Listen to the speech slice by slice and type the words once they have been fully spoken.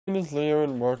name is Leo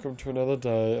and welcome to another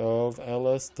day of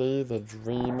LSD, the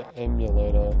Dream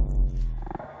Emulator.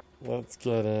 Let's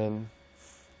get in.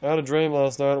 I had a dream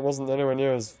last night. It wasn't anywhere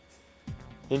near as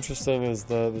interesting as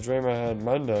the dream I had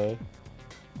Monday.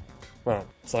 Well,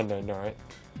 Sunday night.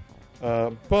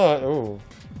 But, ooh.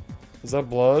 Is that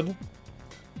blood?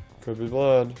 Could be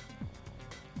blood.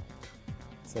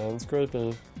 Sounds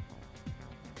creepy.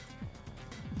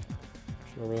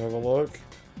 Shall we have a look?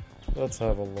 Let's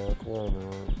have a look. Why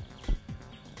not?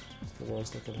 It's the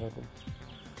worst that could happen.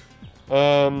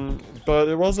 But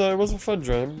it was a fun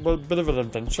dream, but a bit of an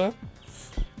adventure.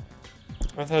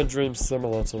 I've had dreams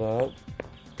similar to that.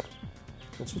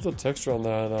 What's with the texture on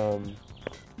that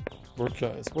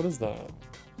bookcase? What is that?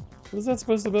 What is that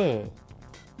supposed to be?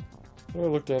 How do I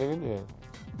look down in here?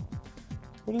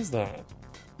 What is that?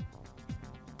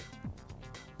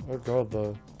 Oh god,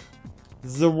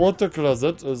 the water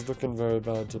closet is looking very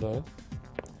bad today.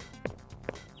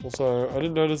 Also, I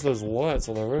didn't notice those lights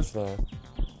on the roof there.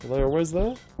 Are they always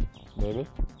there? Maybe.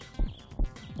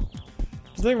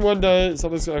 Do you think one day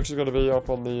something's actually going to be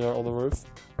up on the roof?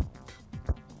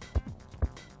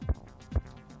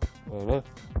 I don't know.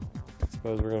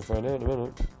 Suppose we're going to find out in a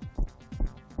minute.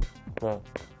 Well,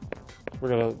 we're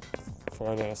going to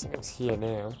find out something's here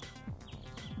now.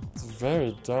 It's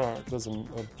very dark. There's a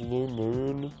blue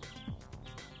moon.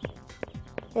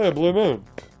 Oh, a blue moon.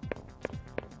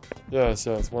 Yes,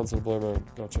 once in a blue moon.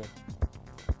 Gotcha.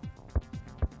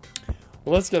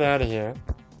 Well, let's get out of here.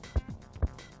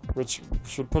 Which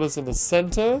should put us in the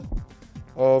center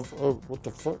of... Oh, what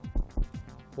the fuck?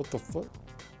 What the fuck?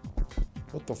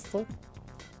 What the fuck?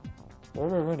 Why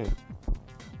am I running?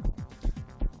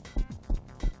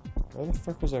 Why the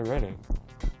fuck was I running?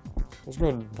 I was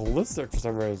going ballistic for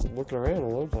some reason, looking around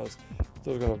all over the place. I thought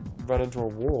I was going to run into a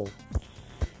wall.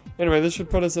 Anyway, this should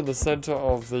put us in the center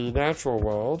of the natural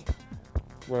world,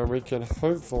 where we can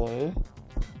hopefully...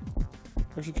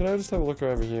 Actually, can I just have a look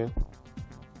over here?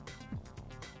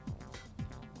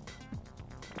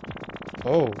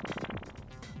 Oh!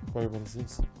 Wait, what is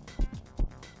this?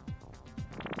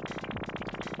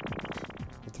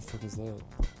 What the fuck is that?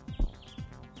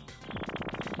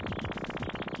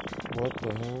 What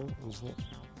the hell is that?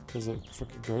 There's a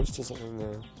fucking ghost or something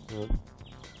there. Right.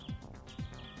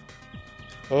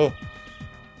 Oh!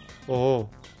 Oh!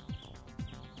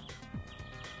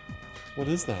 What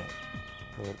is that?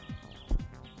 Oh.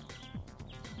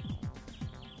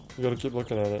 You gotta keep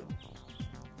looking at it.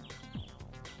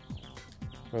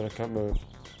 Wait, I can't move.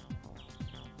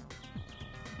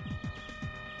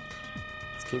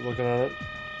 Let's keep looking at it.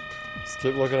 Let's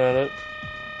keep looking at it.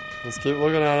 Let's keep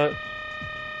looking at it.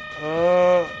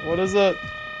 What is it?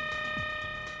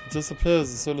 It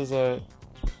disappears as soon as I...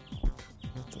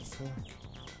 What the fuck?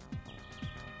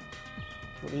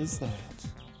 What is that?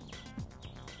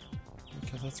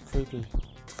 Okay, that's creepy.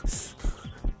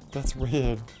 That's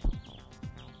weird.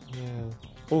 Yeah.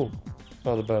 Oh,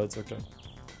 the birds, okay.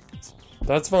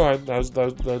 That's fine, they're just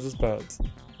birds.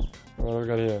 What have we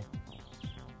got here?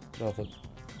 Nothing.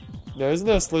 Now, isn't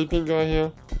there a sleeping guy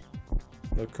here?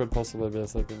 There could possibly be a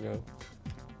sleeping guy.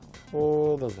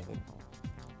 Oh, there's nothing.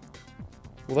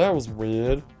 Well, that was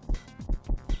weird.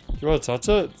 Do you want to touch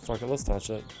it? Fuck it, let's touch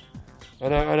it. I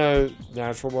know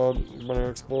natural world, when I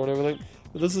explore and everything,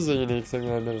 but this is a unique thing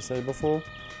that I've never seen before.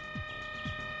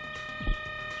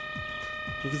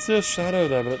 You can see a shadow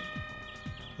there, but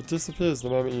it disappears the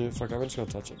moment you... Fuck, I'm just gonna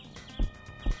touch it.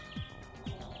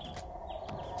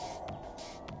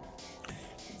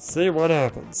 See what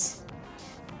happens.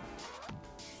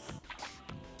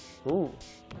 Ooh.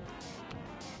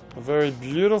 A very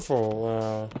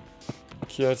beautiful,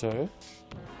 Kyoto.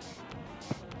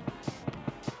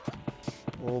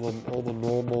 All the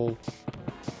normal...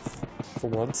 For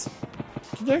once.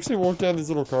 Can you actually walk down these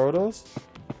little corridors?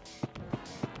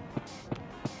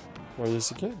 Well, yes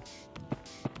you can.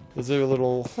 There's even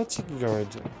little huts you can go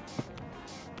into.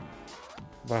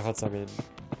 By huts I mean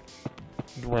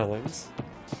dwellings,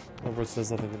 of which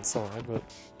there's nothing inside, but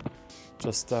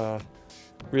just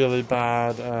really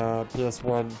bad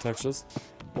PS1 textures,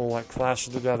 all like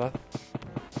clashing together.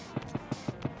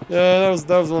 Yeah,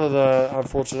 that was one of the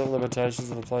unfortunate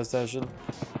limitations of the PlayStation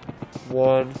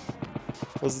 1,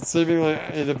 was its seemingly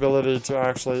inability to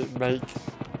actually make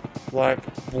like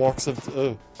blocks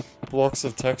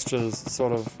of textures,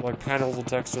 sort of like panels of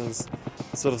textures,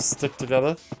 sort of stick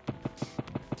together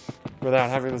without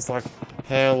having this like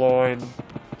hairline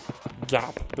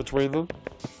gap between them,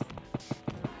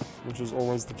 which is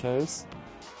always the case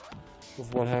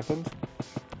with what happened.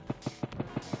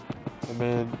 I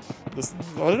mean,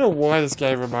 I don't know why this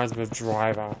game reminds me of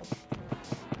Driver.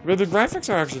 I mean, the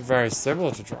graphics are actually very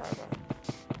similar to Driver.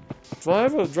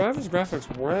 driver's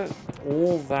graphics weren't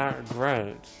all that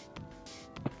great.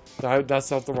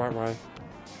 That's not the right way.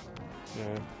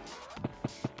 Yeah.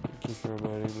 Thank you for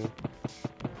reminding me.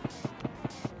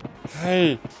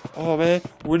 Hey! Oh man,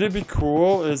 wouldn't it be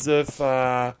cool as if,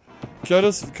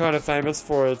 Kyoto's kind of famous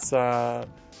for its,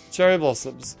 cherry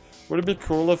blossoms. Would it be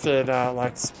cool if in,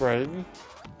 like, spring,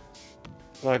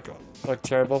 like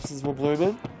cherry blossoms were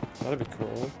blooming? That'd be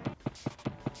cool.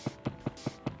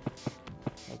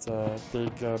 That's a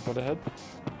big, butt head.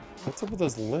 What's up with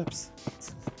those lips?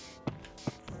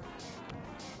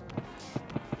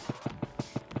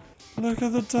 Look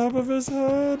at the top of his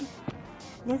head!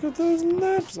 Look at those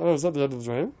lips! Oh, is that the end of the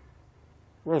dream?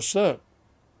 Well, shit.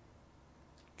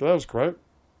 That was great.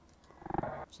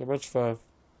 So much for...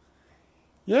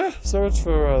 Yeah, so much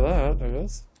for that, I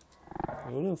guess.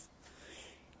 I don't know.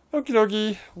 Okie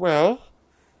dokie. Well.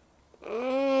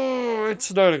 Oh, it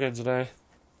snowed again today.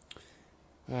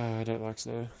 Oh, I don't like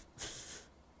snow.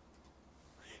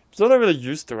 I'm not really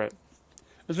used to it.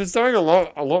 It's been snowing a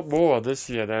lot more this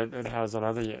year than it has on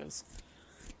other years.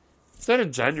 It snowed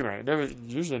in January.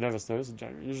 Usually never snows in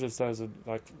January. Usually it snows in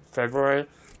like February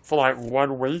for like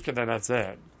 1 week and then that's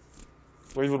it.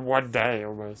 Or even 1 day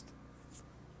almost.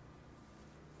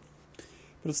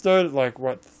 But it snowed like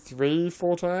what,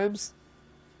 3-4 times?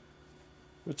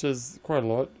 Which is quite a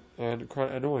lot and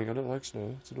quite annoying. I don't like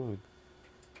snow. It's annoying.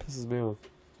 Pisses me off.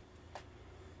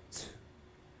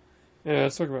 Yeah,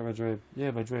 let's talk about my dream. Yeah,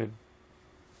 my dream.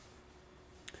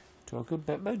 Talk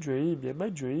about my dream. Yeah, my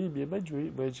dream. Yeah, my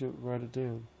dream. Where'd you write it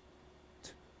down?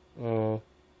 Oh,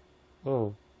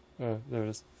 there it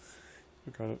is.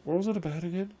 I got it. What was it about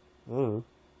again? Oh.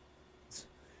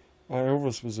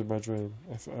 Elvis was in my dream.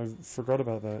 I forgot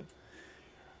about that.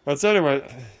 But so anyway,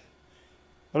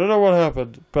 I don't know what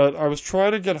happened, but I was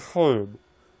trying to get home,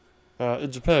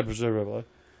 in Japan presumably,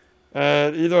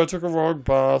 and either I took a wrong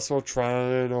bus or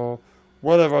train or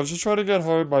whatever. I was just trying to get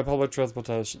home by public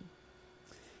transportation.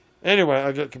 Anyway,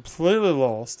 I get completely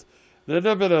lost. I end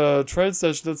up at a train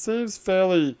station that seems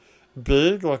fairly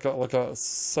big, like a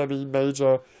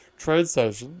semi-major train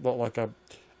station, not like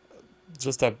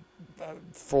just a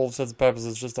for all intents and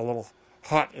purposes, just a little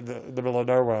hut in the middle of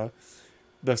nowhere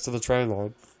next to the train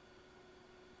line.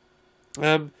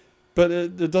 But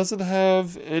it doesn't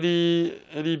have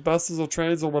any buses or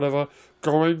trains or whatever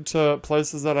going to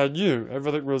places that I knew.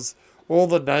 Everything was all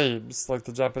the names, like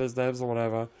the Japanese names or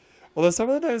whatever. Although some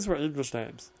of the names were English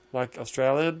names, like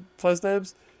Australian place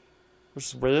names, which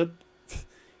is weird.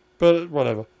 But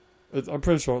whatever. I'm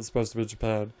pretty sure it's supposed to be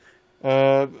Japan.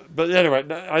 But anyway,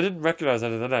 I didn't recognize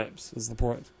any of the names, is the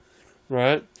point.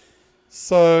 Right?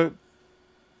 So,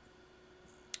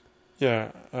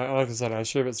 yeah, like I said, I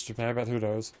assume it's Japan, but who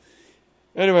knows.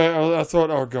 Anyway, I thought,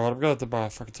 oh god, I'm going to have to buy a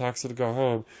fucking taxi to go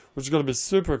home, which is going to be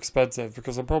super expensive,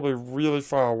 because I'm probably really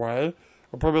far away.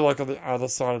 I'm probably like on the other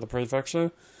side of the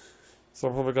prefecture. So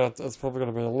it's probably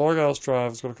going to be a long-ass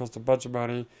drive, it's going to cost a bunch of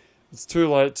money. It's too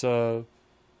late to...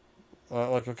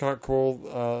 I can't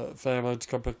call family to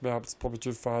come pick me up. It's probably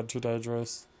too far and too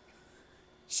dangerous.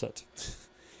 Shit.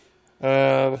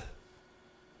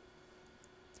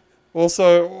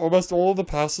 Also, almost all the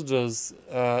passengers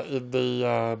in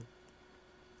the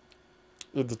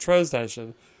train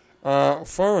station are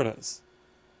foreigners.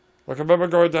 Like, I remember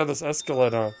going down this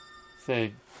escalator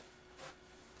thing.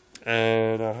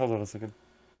 And, hold on a second.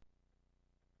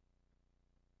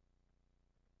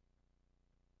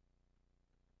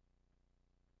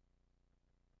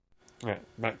 Right,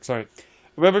 back, sorry. I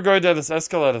remember going down this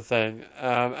escalator thing,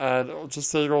 and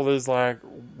just seeing all these, like,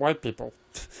 white people.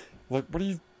 Like, what are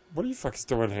you fuckers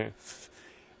doing here?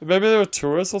 Maybe they were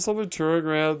tourists or something, touring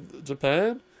around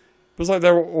Japan? It was like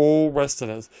they were all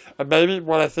Westerners. And maybe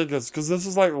what I think is, because this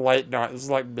is like late night, this is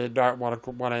like midnight,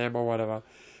 1 a.m. or whatever.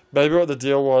 Maybe what the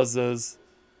deal was is,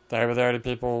 they were the only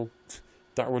people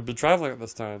that would be traveling at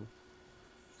this time.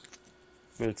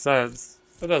 Makes sense.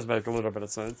 It does make a little bit of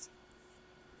sense.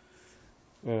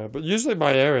 Yeah, but usually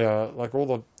my area, like all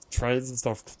the trains and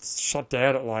stuff, shut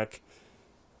down at like,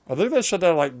 I think they shut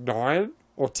down at like 9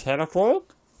 or 10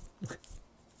 o'clock.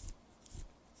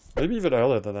 Maybe even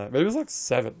earlier than that. Maybe it was like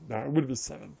 7. No, it would be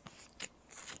 7.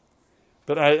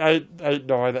 But 8,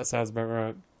 9, that sounds about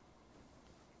right.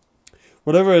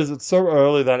 Whatever it is, it's so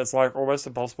early that it's like almost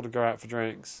impossible to go out for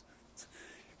drinks.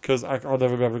 Because I'll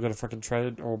never be able to get a fucking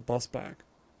train or bus back.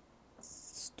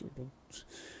 Stupid.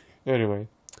 Anyway.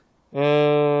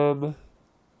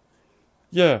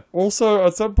 Yeah, also,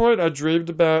 at some point I dreamed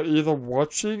about either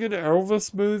watching an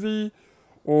Elvis movie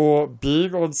or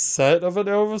being on set of an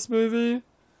Elvis movie.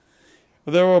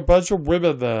 And there were a bunch of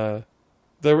women there.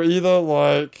 They were either,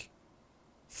 like,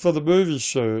 for the movie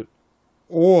shoot,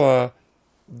 or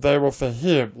they were for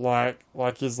him, like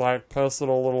his like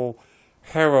personal little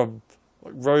harem,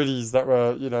 like roadies that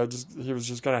were, you know, just he was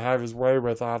just gonna have his way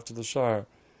with after the show,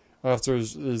 after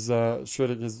his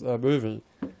shooting his movie.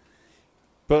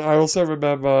 But I also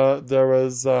remember there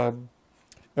was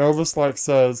Elvis like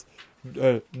says,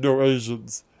 "No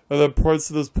Asians," and then points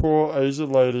to this poor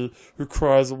Asian lady who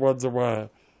cries and runs away. I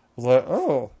was like,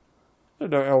 oh, I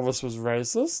didn't know Elvis was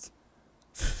racist.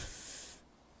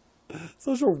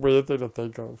 Such a weird thing to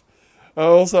think of.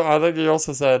 Also, I think he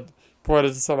also said,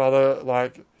 pointed to some other,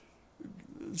 like,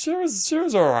 she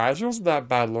was alright. She wasn't that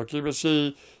bad looking, but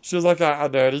she was like a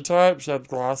nerdy type. She had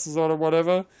glasses on or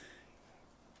whatever.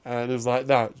 And he was like,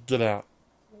 no, get out.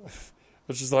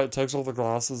 And she's like, takes off the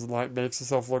glasses and like makes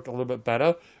herself look a little bit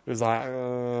better. He was like,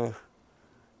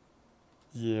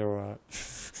 yeah, right.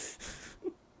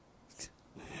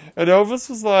 And Elvis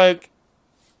was like,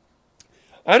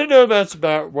 I don't know much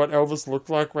about what Elvis looked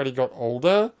like when he got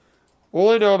older.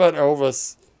 All I know about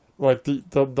Elvis, like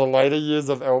the later years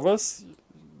of Elvis,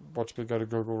 watch me go to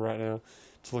Google right now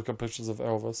to look up pictures of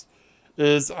Elvis,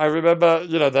 is I remember,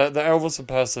 you know, the Elvis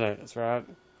impersonators, right?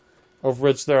 Of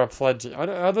which there are plenty.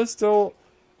 Are there still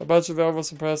a bunch of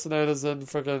Elvis impersonators in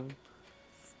freaking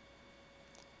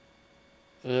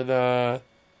in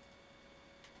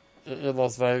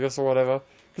Las Vegas or whatever?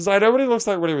 Because I know what he looks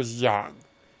like when he was young.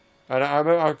 And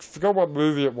I forgot what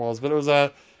movie it was, but it was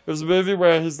a movie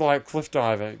where he's like cliff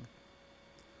diving.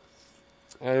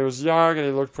 And he was young and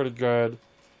he looked pretty good.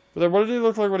 But then what did he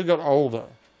look like when he got older?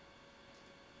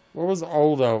 What was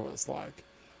old Elvis like?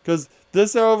 Because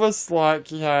this Elvis, like,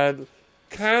 he had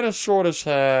kind of shortish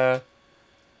hair.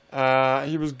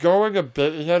 He was going a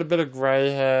bit, he had a bit of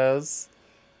grey hairs,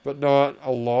 but not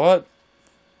a lot.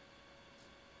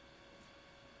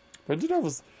 When did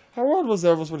Elvis, how old was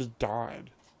Elvis when he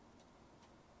died?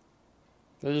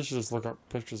 Then you should just look up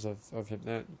pictures of him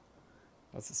then.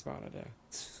 That's a smart idea.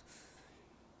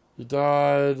 He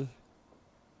died,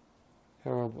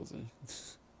 how old was he?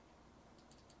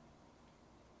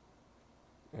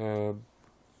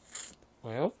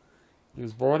 Well, he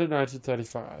was born in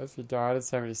 1935. He died in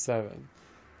 1977.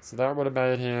 So that would have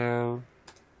made him...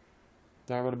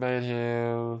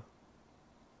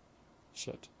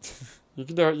 Shit. You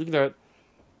can do it.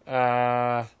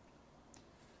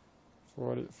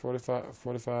 40,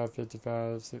 45,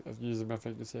 55... I'm using my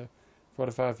fingers here.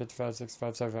 45, 55,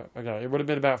 65, 75. Okay, it would have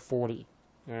been about 40.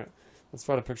 Alright, let's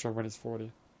find a picture of when he's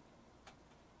 40.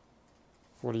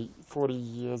 40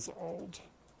 years old.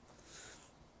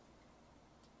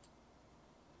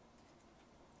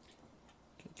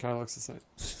 Kind of looks the same.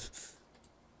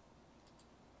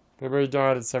 Remember he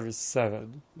died at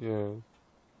 77. Yeah.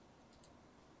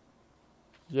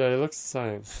 Yeah, he looks the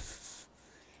same.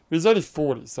 But he's only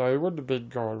 40, so he wouldn't have been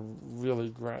gone really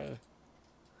grey.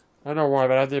 I don't know why,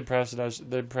 but I had the impression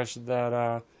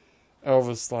that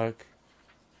Elvis like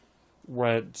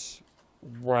went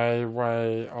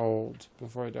way old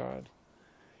before he died.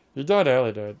 He died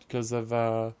early, dude, because of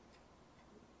what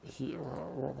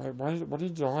did he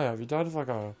die of? He died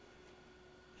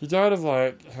of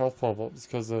like health problems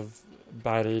because of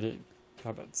bad eating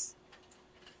habits.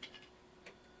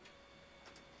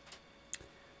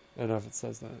 I don't know if it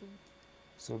says that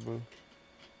somewhere.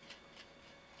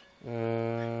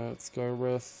 Let's go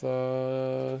with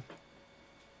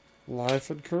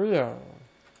life and career,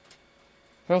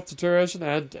 health deterioration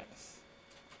and death.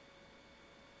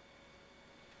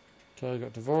 Okay,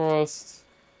 got divorced.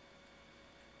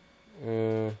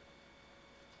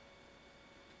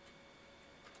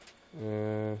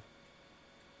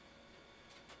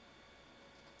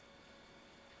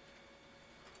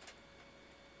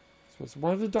 So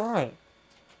why did he die?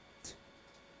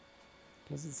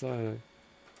 Doesn't say.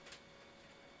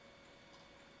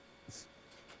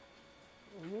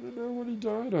 I want to know what he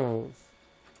died of.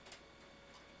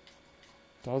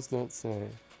 Does not say.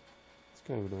 It's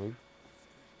kind of annoying.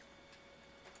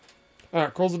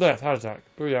 Alright, cause of death, heart attack.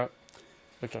 Booyah.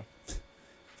 Okay.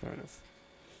 Fair enough.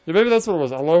 Yeah, maybe that's what it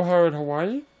was. Aloha in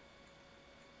Hawaii?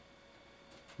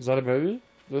 Was that a movie?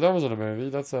 No, that wasn't a movie.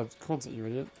 That's a concert, you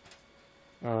idiot.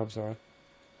 Oh, I'm sorry.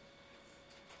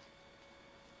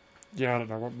 Yeah, I don't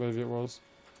know what movie it was.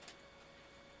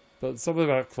 But something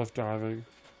about cliff diving.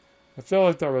 I feel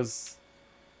like that was...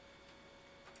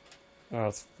 Oh,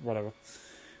 it's whatever.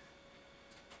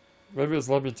 Maybe it was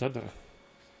Love Me Tender.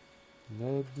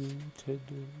 Love me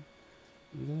tender.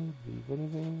 Love me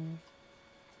whatever.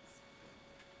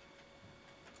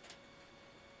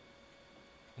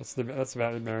 That's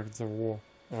about the American Civil War.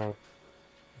 Oh.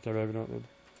 Okay, maybe not then.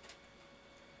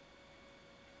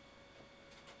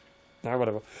 Nah,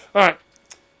 whatever. Alright.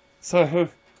 So,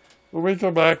 when we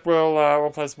come back, we'll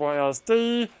play some more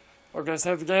LSD. I'm gonna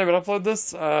save the game and upload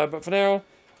this. But for now,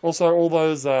 also all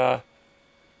those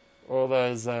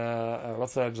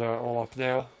what's the names are all up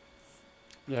now.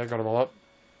 Yeah, I got them all up.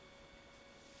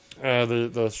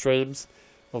 The streams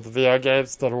of the VR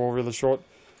games that are all really short.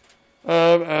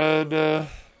 And then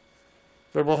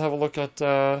we'll have a look at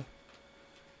the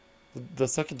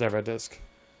second demo disc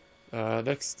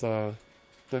next time.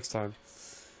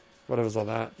 Whatever's on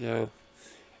that, yeah.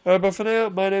 But for now,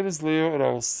 my name is Leo, and I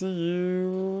will see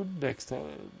you next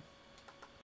time.